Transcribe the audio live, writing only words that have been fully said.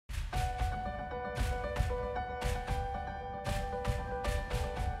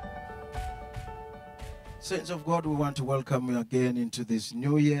Saints of God, we want to welcome you again into this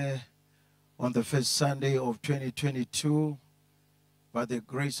new year on the first Sunday of 2022 by the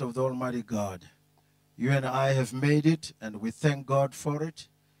grace of the Almighty God. You and I have made it, and we thank God for it.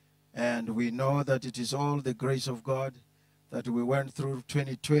 And we know that it is all the grace of God that we went through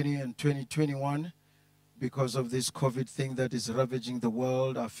 2020 and 2021 because of this COVID thing that is ravaging the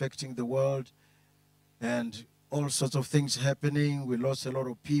world, affecting the world, and all sorts of things happening. We lost a lot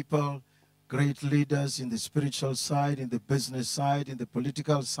of people, great leaders in the spiritual side, in the business side, in the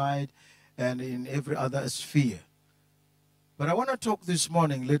political side, and in every other sphere. But I want to talk this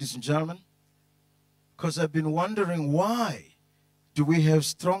morning, ladies and gentlemen, because I've been wondering, why do we have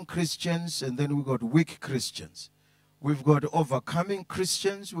strong Christians and then we've got weak Christians? We've got overcoming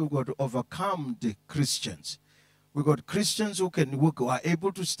Christians, we've got overcome Christians. We've got Christians who are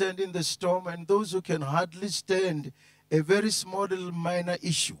able to stand in the storm, and those who can hardly stand a very small little minor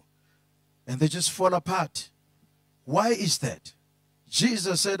issue, and they just fall apart. Why is that?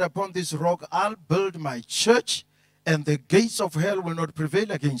 Jesus said, upon this rock I'll build my church, and the gates of hell will not prevail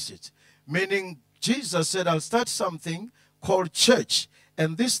against it. Meaning, Jesus said, I'll start something called church,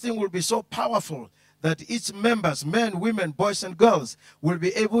 and this thing will be so powerful that its members, men, women, boys, and girls, will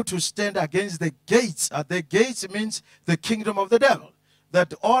be able to stand against the gates. The gates means the kingdom of the devil.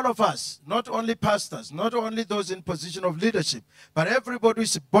 That all of us, not only pastors, not only those in position of leadership, but everybody who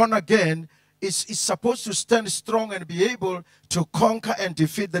is born again is supposed to stand strong and be able to conquer and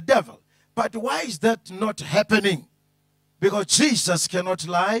defeat the devil. But why is that not happening? Because Jesus cannot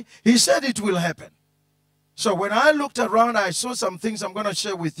lie. He said it will happen. So when I looked around, I saw some things I'm going to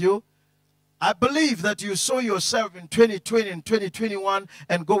share with you. I believe that you saw yourself in 2020 and 2021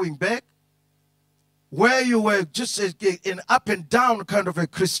 and going back, where you were just an up and down kind of a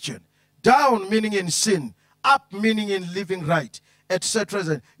Christian. Down meaning in sin, up meaning in living right,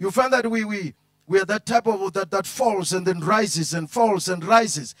 etc. You find that we are that type of that falls and then rises and falls and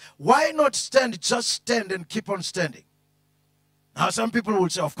rises. Why not stand? Just stand and keep on standing. Now some people will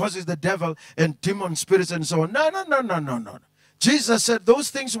say, of course it's the devil and demon spirits and so on. No. Jesus said those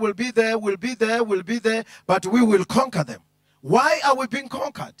things will be there, but we will conquer them. Why are we being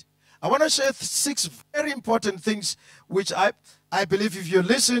conquered? I want to share 6 very important things which I believe if you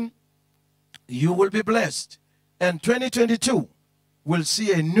listen, you will be blessed. And 2022 will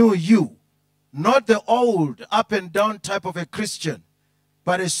see a new you. Not the old up and down type of a Christian,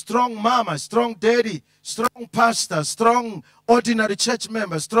 but a strong mama, strong daddy, strong pastor, strong ordinary church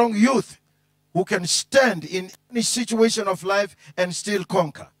member, strong youth, who can stand in any situation of life and still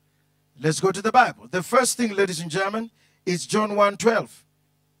conquer. Let's go to the Bible. The first thing, ladies and gentlemen, is John 1:12.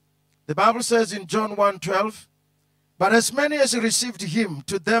 The Bible says in John 1:12, but as many as received him,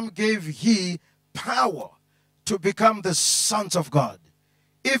 to them gave he power to become the sons of God,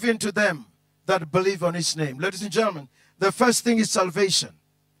 even to them that believe on his name. Ladies and gentlemen, the first thing is salvation.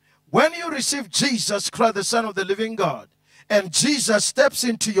 When you receive Jesus Christ, the Son of the living God, and Jesus steps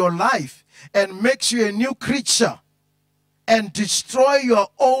into your life and makes you a new creature and destroy your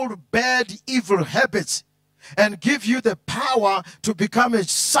old bad evil habits and give you the power to become a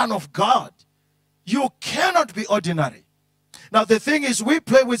son of God, you cannot be ordinary. Now the thing is, we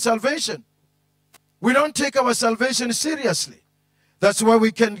play with salvation. We don't take our salvation seriously. That's why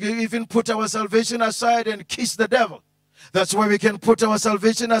we can even put our salvation aside and kiss the devil. That's why we can put our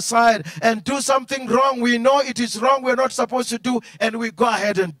salvation aside and do something wrong. We know it is wrong, we're not supposed to do, and we go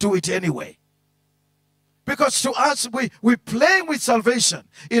ahead and do it anyway. Because to us, we're playing with salvation.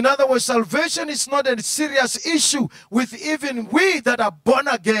 In other words, salvation is not a serious issue with even we that are born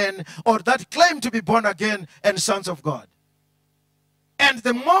again or that claim to be born again and sons of God. And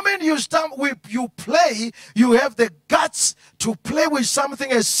the moment you start you play, you have the guts to play with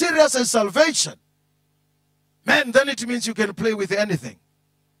something as serious as salvation. Man, then it means you can play with anything.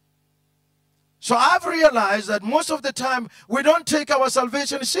 So I've realized that most of the time we don't take our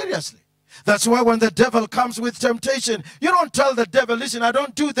salvation seriously. That's why when the devil comes with temptation, you don't tell the devil, listen, I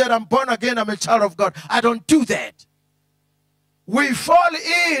don't do that, I'm born again, I'm a child of God. I don't do that. We fall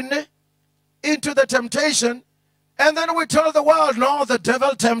into the temptation, and then we tell the world, no, the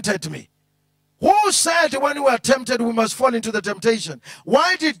devil tempted me. Who said when we are tempted we must fall into the temptation?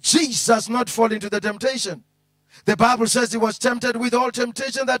 Why did Jesus not fall into the temptation? The Bible says he was tempted with all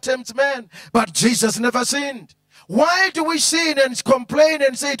temptation that tempts man, but Jesus never sinned. Why do we sin and complain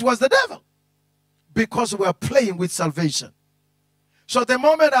and say it was the devil? Because we are playing with salvation. So the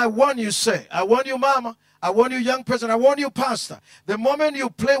moment I warn you, say, I warn you, mama, I warn you, young person, I warn you, pastor, the moment you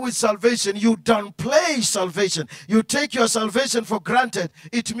play with salvation, you don't play salvation. You take your salvation for granted.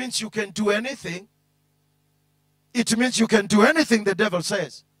 It means you can do anything. It means you can do anything the devil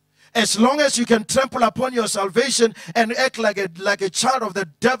says. As long as you can trample upon your salvation and act like a child of the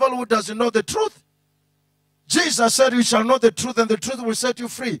devil who doesn't know the truth. Jesus said, you shall know the truth, and the truth will set you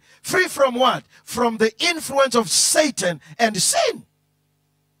free. Free from what? From the influence of Satan and sin.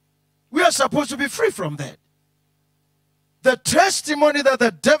 We are supposed to be free from that. The testimony that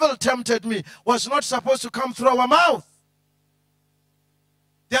the devil tempted me was not supposed to come through our mouth.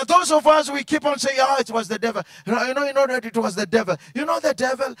 There are those of us, we keep on saying, oh, it was the devil. You know that it was the devil. You know the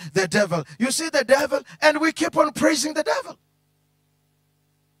devil? The devil. You see the devil? And we keep on praising the devil.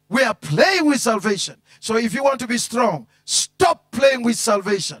 We are playing with salvation. So if you want to be strong, stop playing with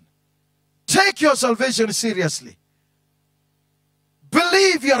salvation. Take your salvation seriously.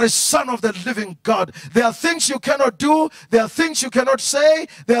 Believe you are a son of the living God. There are things you cannot do. There are things you cannot say.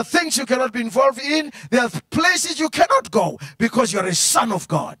 There are things you cannot be involved in. There are places you cannot go because you are a son of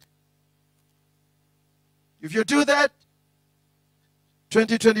God. If you do that,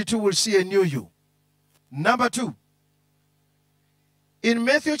 2022 will see a new you. Number 2. In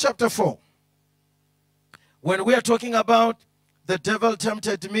Matthew chapter 4, when we are talking about the devil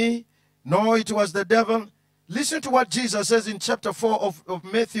tempted me, no, it was the devil. Listen to what Jesus says in chapter 4 of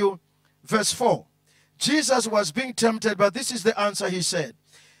Matthew, verse 4. Jesus was being tempted, but this is the answer he said.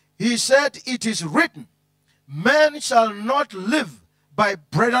 He said, it is written, man shall not live by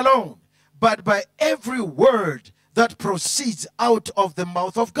bread alone, but by every word that proceeds out of the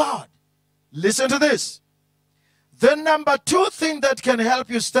mouth of God. Listen to this. The number 2 thing that can help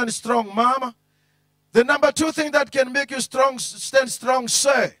you stand strong, mama, the number 2 thing that can make you stand strong,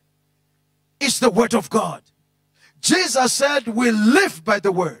 sir, is the word of God. Jesus said we live by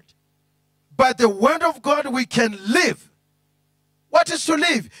the word. By the word of God we can live. What is to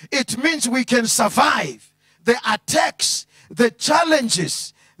live? It means we can survive the attacks, the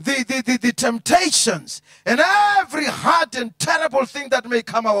challenges, the temptations, and every hard and terrible thing that may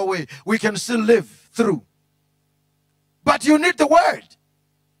come our way. We can still live through. But you need the word.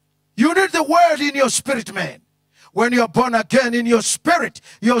 You need the word in your spirit, man. When you're born again in your spirit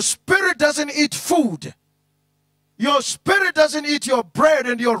doesn't eat food. Your spirit doesn't eat your bread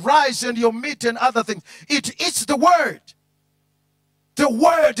and your rice and your meat and other things. It eats the word. The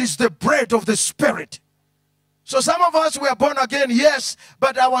word is the bread of the spirit. So some of us, we are born again, yes,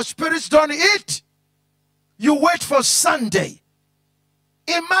 but our spirits don't eat. You wait for Sunday.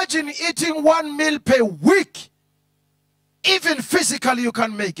 Imagine eating 1 meal per week. Even physically you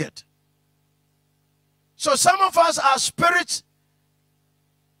can't make it. So some of us, our spirits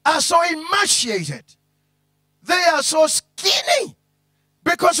are so emaciated. They are so skinny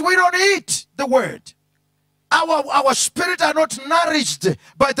because we don't eat the word. Our spirit are not nourished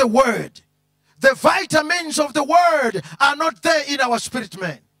by the word. The vitamins of the word are not there in our spirit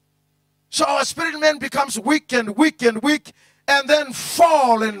man. So our spirit man becomes weak and weak and weak, and then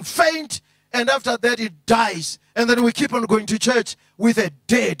fall and faint, and after that it dies. And then we keep on going to church with a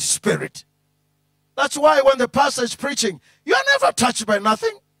dead spirit. That's why when the pastor is preaching, you are never touched by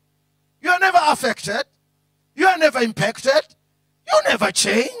nothing. You are never affected. You are never impacted. You never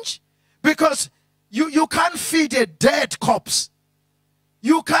change. Because you can't feed a dead corpse.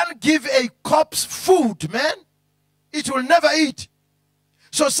 You can't give a corpse food, man. It will never eat.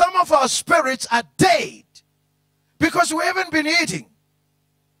 So some of our spirits are dead because we haven't been eating.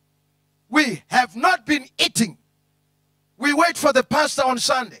 We have not been eating. We wait for the pastor on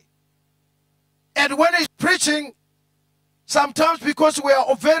Sunday. And when he's preaching, sometimes because we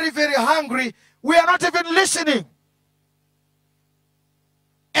are very, very hungry, we are not even listening.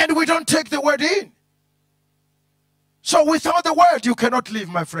 And we don't take the word in. So without the word, you cannot live,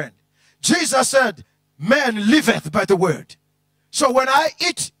 my friend. Jesus said, man liveth by the word. So when I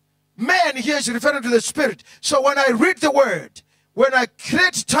eat, man here is referring to the spirit. So when I read the word, when I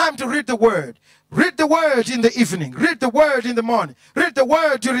create time to read the word in the evening, read the word in the morning, read the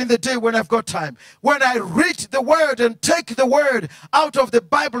word during the day when I've got time. When I read the word and take the word out of the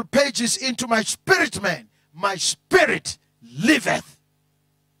Bible pages into my spirit, man, my spirit liveth.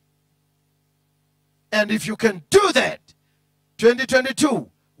 And if you can do that, 2022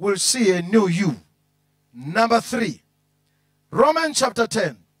 will see a new you. Number 3, Romans chapter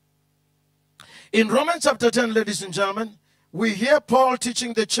 10. In Romans chapter 10, ladies and gentlemen, we hear Paul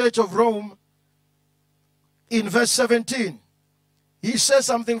teaching the church of Rome in verse 17. He says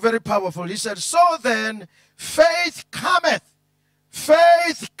something very powerful. He said, so then faith cometh,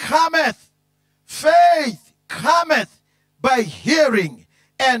 faith cometh, faith cometh by hearing,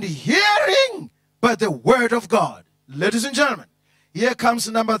 and hearing by the word of God. Ladies and gentlemen, here comes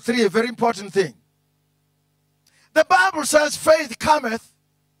number 3, a very important thing. The Bible says faith cometh,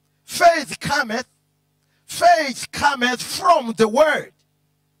 faith cometh, faith cometh from the word.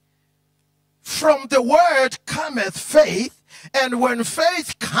 from the word cometh faith, and when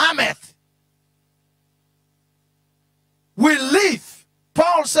faith cometh, we live.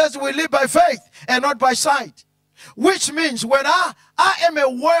 Paul says we live by faith and not by sight. Which means when I am a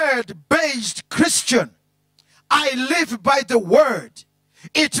word-based Christian, I live by the word.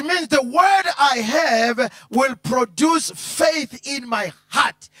 It means the word I have will produce faith in my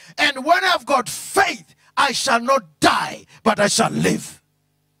heart. And when I've got faith, I shall not die, but I shall live.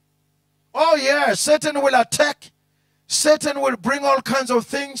 Oh yeah, Satan will attack. Satan will bring all kinds of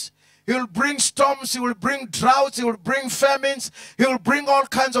things. He will bring storms, he will bring droughts, he will bring famines, he will bring all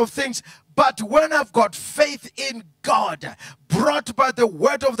kinds of things. But when I've got faith in God, brought by the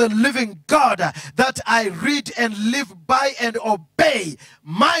word of the living God, that I read and live by and obey,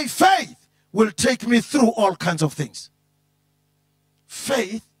 my faith will take me through all kinds of things.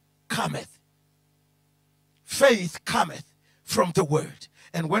 Faith cometh. Faith cometh from the word.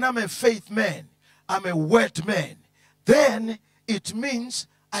 And when I'm a faith man, I'm a word man, then it means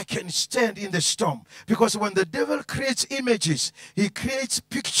I can stand in the storm. Because when the devil creates images, he creates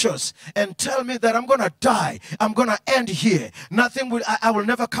pictures and tell me that I'm going to die. I'm going to end here. Nothing will, I will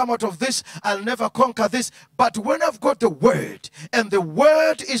never come out of this. I'll never conquer this. But when I've got the word, and the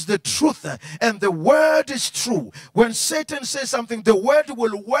word is the truth, and the word is true, when Satan says something, the word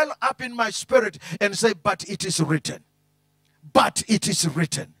will well up in my spirit and say, but it is written. But it is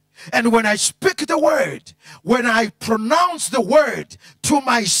written. And when I speak the word, when I pronounce the word to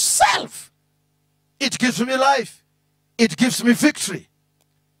myself, it gives me life. It gives me victory.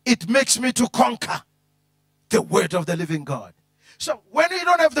 It makes me to conquer the word of the living God. So when you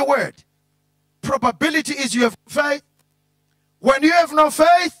don't have the word, probability is you have faith. When you have no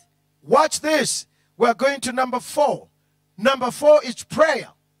faith, watch this. We're going to number 4. Number 4 is prayer.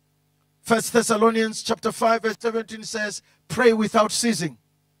 1 Thessalonians chapter 5 verse 17 says, pray without ceasing.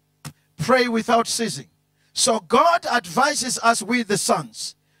 Pray without ceasing. So God advises us, we the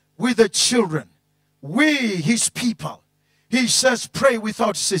sons, we the children, we his people. He says pray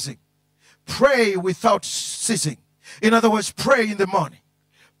without ceasing. Pray without ceasing. In other words, pray in the morning,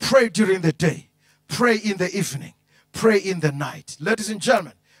 pray during the day, pray in the evening, pray in the night. Ladies and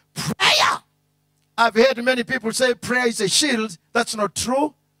gentlemen, prayer. I've heard many people say prayer is a shield. That's not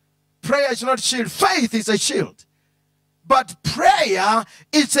true. Prayer is not a shield. Faith is a shield. But prayer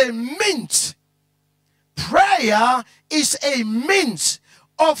is a means. Prayer is a means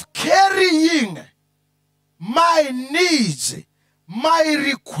of carrying my needs, my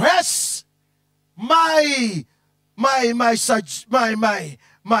requests, my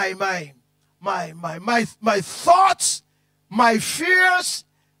thoughts, my fears,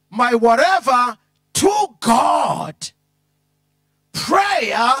 my whatever to God.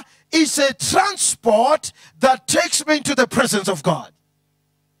 Prayer is a transport that takes me into the presence of God.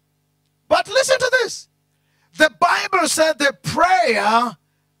 But listen to this. The Bible said the prayer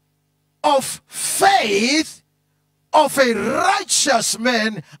of faith of a righteous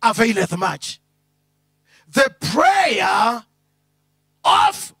man availeth much. The prayer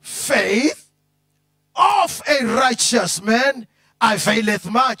of faith of a righteous man availeth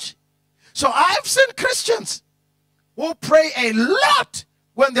much. So I've seen Christians who pray a lot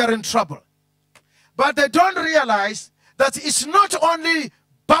when they're in trouble. But they don't realize that it's not only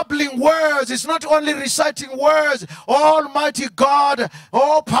babbling words, it's not only reciting words, Almighty God,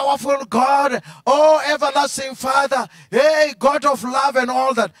 oh powerful God, oh everlasting Father, hey God of love and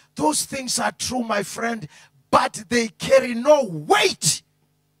all that. Those things are true, my friend, but they carry no weight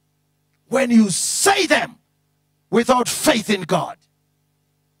when you say them without faith in God.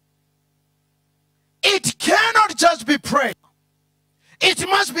 It cannot just be prayer. It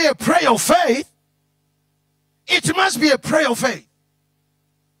must be a prayer of faith. It must be a prayer of faith.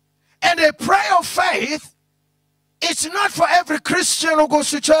 And a prayer of faith, it's not for every Christian who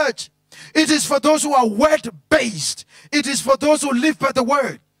goes to church. It is for those who are word-based. It is for those who live by the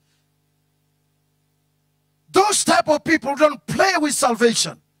word. Those type of people don't play with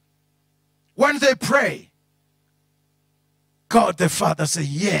salvation. When they pray, God the Father says,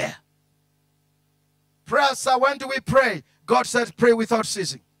 yeah. Prayer, sir, when do we pray? God said, pray without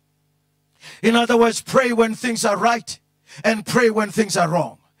ceasing. In other words, pray when things are right and pray when things are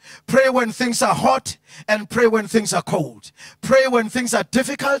wrong. Pray when things are hot and pray when things are cold. Pray when things are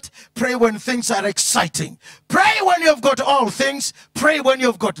difficult. Pray when things are exciting. Pray when you've got all things. Pray when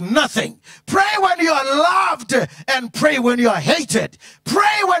you've got nothing. Pray when you are loved and pray when you are hated.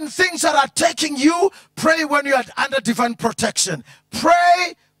 Pray when things are attacking you. Pray when you are under divine protection.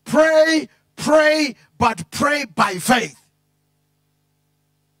 Pray, pray, pray, but pray by faith.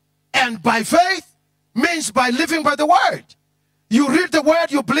 And by faith means by living by the word. You read the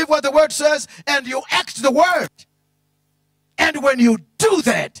word, you believe what the word says, and you act the word. And when you do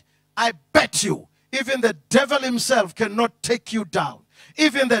that, I bet you, even the devil himself cannot take you down.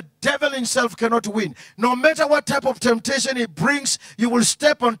 Even the devil himself cannot win. No matter what type of temptation he brings, you will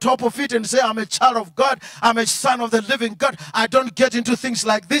step on top of it and say, I'm a child of God. I'm a son of the living God. I don't get into things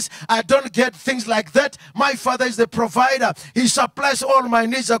like this. I don't get things like that. My Father is the provider. He supplies all my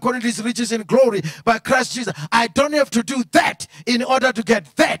needs according to his riches in glory by Christ Jesus. I don't have to do that in order to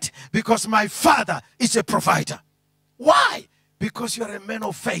get that, because my Father is a provider. Why? Because you are a man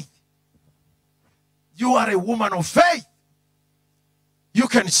of faith. You are a woman of faith. You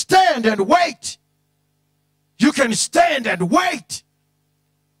can stand and wait. You can stand and wait.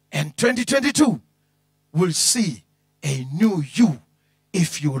 And 2022 will see a new you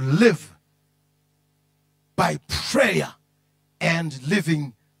if you live by prayer and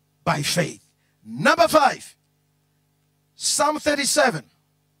living by faith. Number 5, Psalm 37.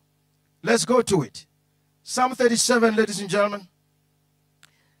 Let's go to it. Psalm 37, ladies and gentlemen.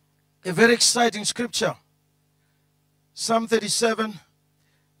 A very exciting scripture. Psalm 37.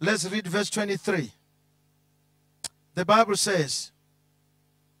 Let's read verse 23. The Bible says,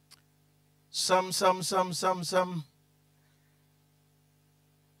 Come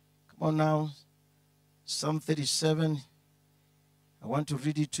on now. Psalm 37. I want to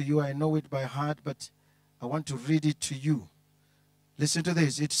read it to you. I know it by heart, but I want to read it to you. Listen to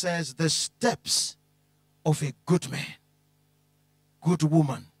this. It says, the steps of a good man, good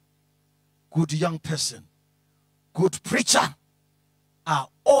woman, good young person, good preacher are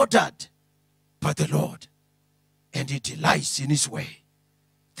ordered by the Lord, and he delights in his way.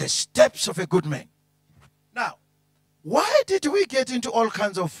 The steps of a good man. Now, why did we get into all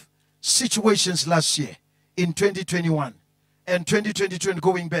kinds of situations last year in 2021 and 2022 and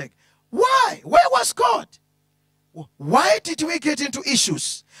going back? Why? Where was God? Why did we get into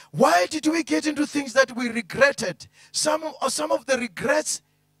issues? Why did we get into things that we regretted? Some of the regrets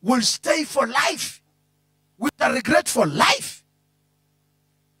will stay for life. With a regret for life.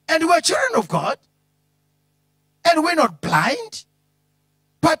 And we're children of God. And we're not blind.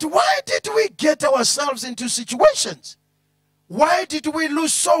 But why did we get ourselves into situations? Why did we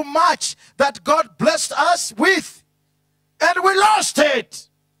lose so much that God blessed us with? And we lost it.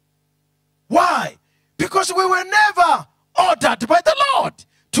 Why? Because we were never ordered by the Lord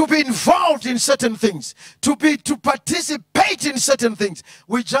to be involved in certain things, to participate in certain things.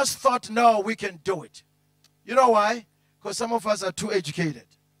 We just thought, no, we can do it. You know why? Because some of us are too educated.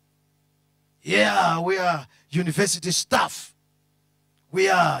 Yeah, we are university staff. We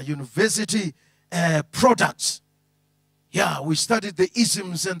are university products. Yeah, we studied the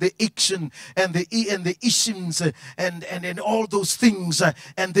isms and the iction and the isms and all those things,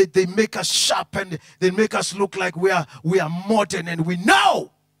 and they make us sharp and they make us look like we are modern, and we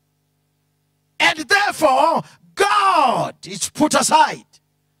know. And therefore, God is put aside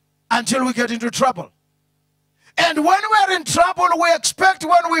until we get into trouble. And when we're in trouble, we expect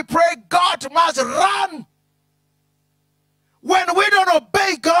when we pray, God must run. When we don't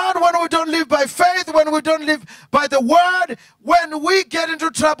obey God, when we don't live by faith, when we don't live by the word, when we get into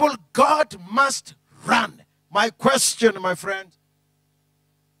trouble, God must run. My question, my friend,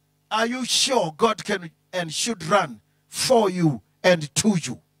 are you sure God can and should run for you and to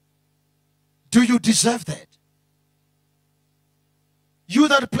you? Do you deserve that? You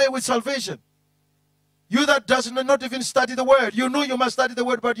that play with salvation, you that does not even study the word, you know you must study the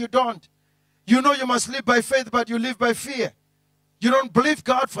word, but you don't. You know you must live by faith, but you live by fear. You don't believe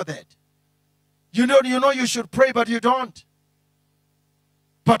God for that. You know you should pray, but you don't.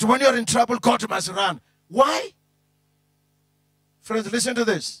 But when you're in trouble, God must run. Why? Friends, listen to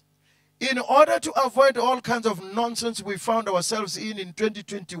this. In order to avoid all kinds of nonsense we found ourselves in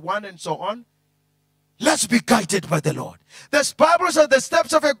 2021 and so on, let's be guided by the Lord. The Bible says the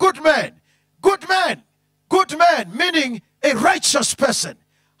steps of a good man. Good man. Good man, meaning a righteous person.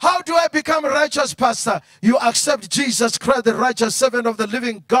 How do I become a righteous pastor? You accept Jesus Christ, the righteous servant of the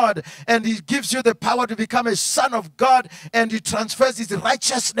living God, and he gives you the power to become a son of God, and he transfers his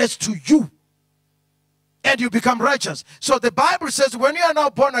righteousness to you. And you become righteous. So the Bible says when you are now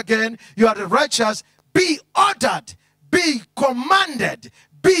born again, you are the righteous. Be ordered, be commanded,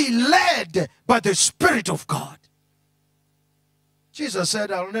 be led by the Spirit of God. Jesus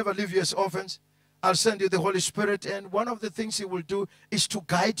said, I'll never leave you as orphans. I'll send you the Holy Spirit, and one of the things he will do is to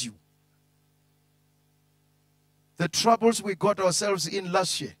guide you. The troubles we got ourselves in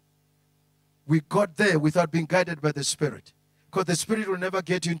last year, we got there without being guided by the Spirit. Because the Spirit will never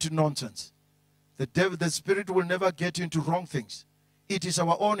get you into nonsense. The Spirit will never get you into wrong things. It is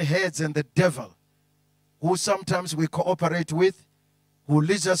our own heads and the devil who sometimes we cooperate with, who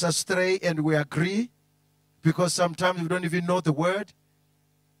leads us astray, and we agree, because sometimes we don't even know the word.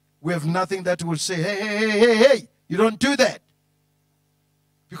 We have nothing that will say, hey, hey, hey, hey, hey, you don't do that,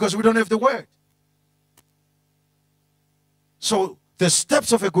 because we don't have the word. So the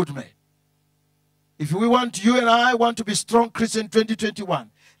steps of a good man. If we want, you and I want to be strong Christian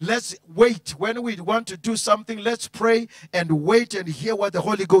 2021, let's wait. When we want to do something, let's pray and wait and hear what the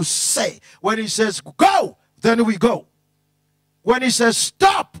Holy Ghost say. When he says go, then we go. When he says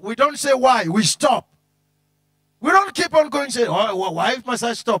stop, we don't say why, we stop. We don't keep on going and say, oh, well, why must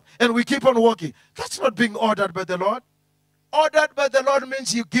I stop? And we keep on walking. That's not being ordered by the Lord. Ordered by the Lord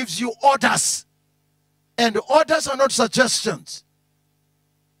means he gives you orders. And orders are not suggestions.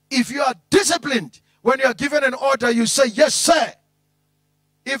 If you are disciplined, when you are given an order, you say, yes, sir.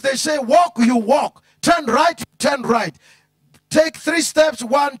 If they say walk, you walk. Turn right, you turn right. Take 3 steps,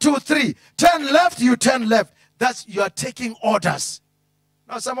 1, 2, 3. Turn left, you turn left. That's, you are taking orders.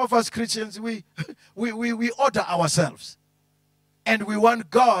 Now, some of us Christians, we order ourselves. And we want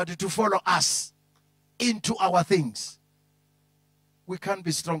God to follow us into our things. We can't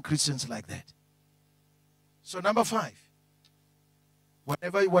be strong Christians like that. So number 5,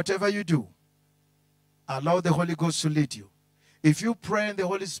 whatever you do, allow the Holy Ghost to lead you. If you pray and the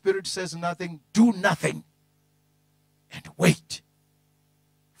Holy Spirit says nothing, do nothing. And wait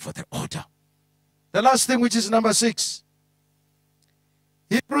for the order. The last thing, which is number 6.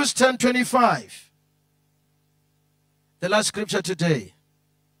 Hebrews 10:25. The last scripture today.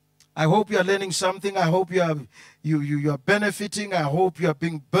 I hope you are learning something. I hope you are benefiting. I hope you are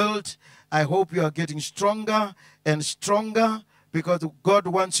being built. I hope you are getting stronger and stronger, because God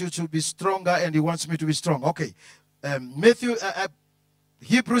wants you to be stronger and he wants me to be strong. Okay. Hebrews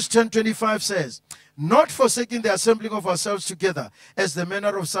 10:25 says, not forsaking the assembling of ourselves together, as the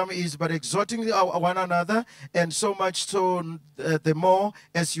manner of some is, but exhorting one another, and so much so the more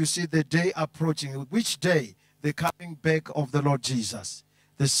as you see the day approaching. Which day? The coming back of the Lord Jesus.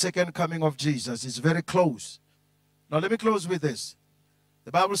 The second coming of Jesus is very close. Now let me close with this.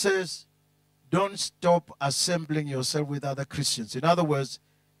 The Bible says, don't stop assembling yourself with other Christians. In other words,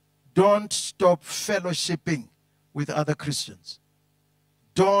 don't stop fellowshipping with other Christians.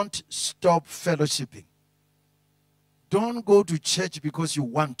 Don't stop fellowshipping. Don't go to church because you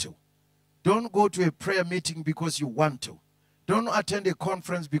want to. Don't go to a prayer meeting because you want to. Don't attend a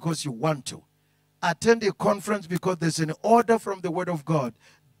conference because you want to. Attend a conference because there's an order from the Word of God.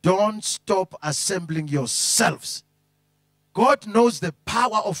 Don't stop assembling yourselves. God knows the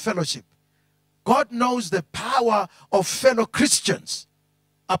power of fellowship. God knows the power of fellow Christians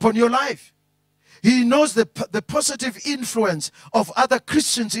upon your life. He knows the positive influence of other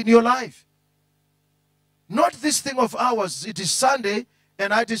Christians in your life. Not this thing of ours. It is Sunday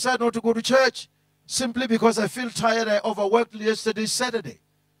and I decide not to go to church simply because I feel tired. I overworked yesterday, Saturday.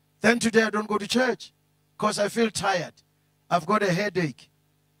 Then today I don't go to church because I feel tired. I've got a headache.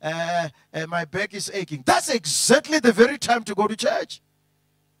 My back is aching. That's exactly the very time to go to church.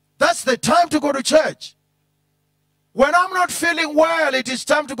 That's the time to go to church. When I'm not feeling well, it is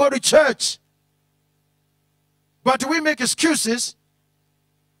time to go to church. But we make excuses,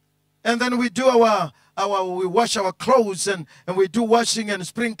 and then we do we wash our clothes and we do washing and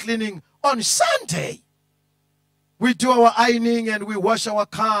spring cleaning on Sunday. We do our ironing and we wash our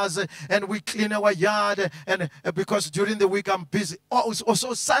cars and we clean our yard, and because during the week I'm busy.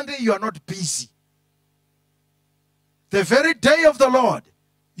 Also Sunday you are not busy. The very day of the Lord,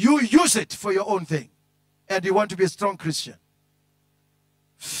 you use it for your own thing, and you want to be a strong Christian.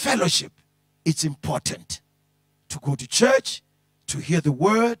 Fellowship, it's important. To go to church, to hear the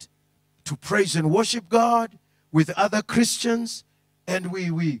word, to praise and worship God with other Christians, and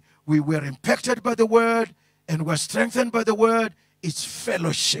we were impacted by the word, and we're strengthened by the word. It's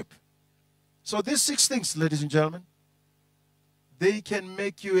fellowship. So these 6 things, ladies and gentlemen, they can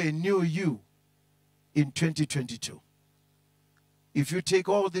make you a new you in 2022. If you take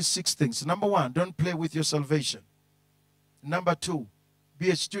all these 6 things, number 1, don't play with your salvation. Number 2,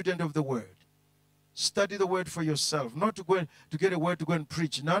 be a student of the word. Study the word for yourself, not to go to get a word to go and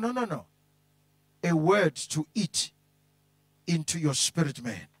preach. No, no, no, no. A word to eat into your spirit,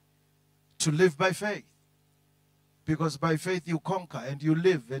 man. To live by faith. Because by faith you conquer and you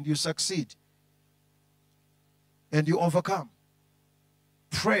live and you succeed. And you overcome.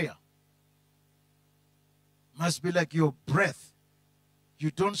 Prayer must be like your breath.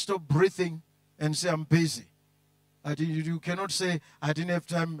 You don't stop breathing and say, I'm busy. You cannot say, I didn't have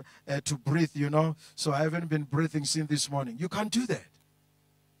time to breathe, you know, so I haven't been breathing since this morning. You can't do that.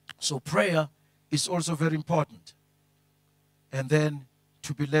 So prayer is also very important. And then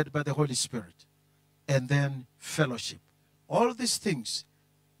to be led by the Holy Spirit. and then fellowship. All these things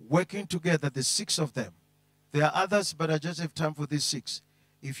working together, the 6 of them. There are others, but I just have time for these 6.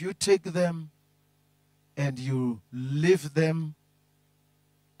 If you take them and you leave them,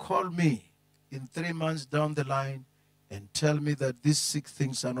 call me in 3 months down the line and tell me that these 6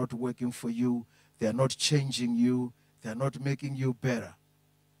 things are not working for you. They are not changing you. They are not making you better.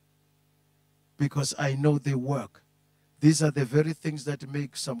 Because I know they work. These are the very things that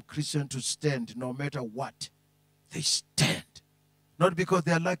make some Christian to stand no matter what. They stand. Not because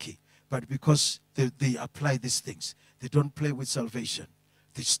they are lucky, but because they apply these things. They don't play with salvation.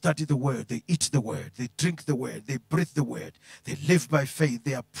 They study the word. They eat the word. They drink the word. They breathe the word. They live by faith.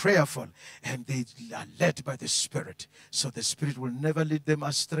 They are prayerful. And they are led by the Spirit. So the Spirit will never lead them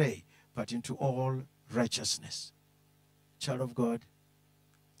astray, but into all righteousness. Child of God,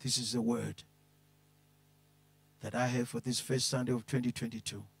 this is the word that I have for this first Sunday of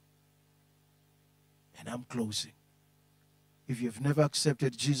 2022. And I'm closing. If you've never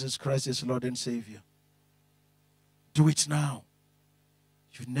accepted Jesus Christ as Lord and Savior, do it now.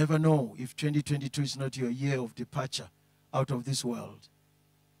 You never know if 2022 is not your year of departure out of this world.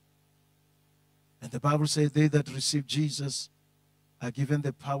 And the Bible says they that receive Jesus are given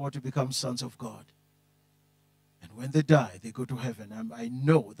the power to become sons of God. And when they die, they go to heaven. I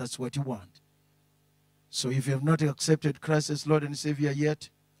know that's what you want. So if you have not accepted Christ as Lord and Savior yet,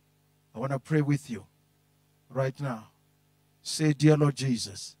 I want to pray with you right now. Say, dear Lord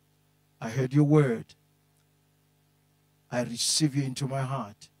Jesus, I heard your word. I receive you into my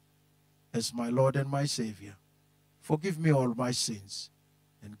heart as my Lord and my Savior. Forgive me all my sins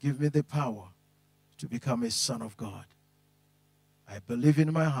and give me the power to become a son of God. I believe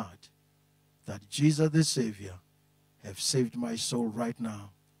in my heart that Jesus the Savior have saved my soul right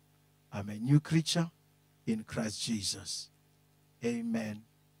now. I'm a new creature in Christ Jesus. Amen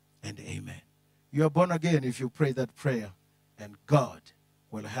and amen. You are born again if you pray that prayer, and God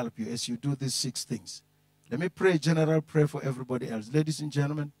will help you as you do these 6 things. Let me pray a general prayer for everybody else. Ladies and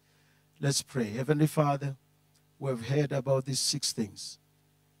gentlemen, let's pray. Heavenly Father, we have heard about these 6 things,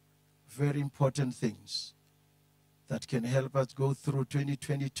 very important things that can help us go through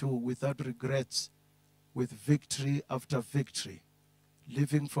 2022 without regrets, with victory after victory,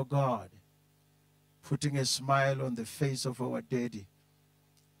 living for God, putting a smile on the face of our Daddy,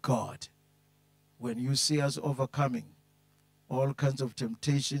 God. When you see us overcoming all kinds of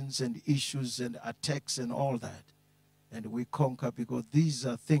temptations and issues and attacks and all that, and we conquer, because these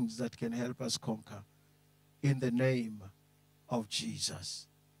are things that can help us conquer in the name of Jesus.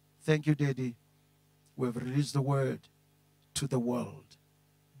 Thank you, Daddy. We have released the word to the world.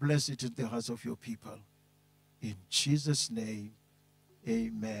 Bless it in the hearts of your people. In Jesus' name,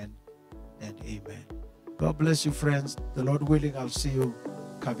 amen and amen. God bless you, friends. The Lord willing, I'll see you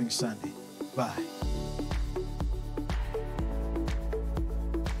coming Sunday. Bye.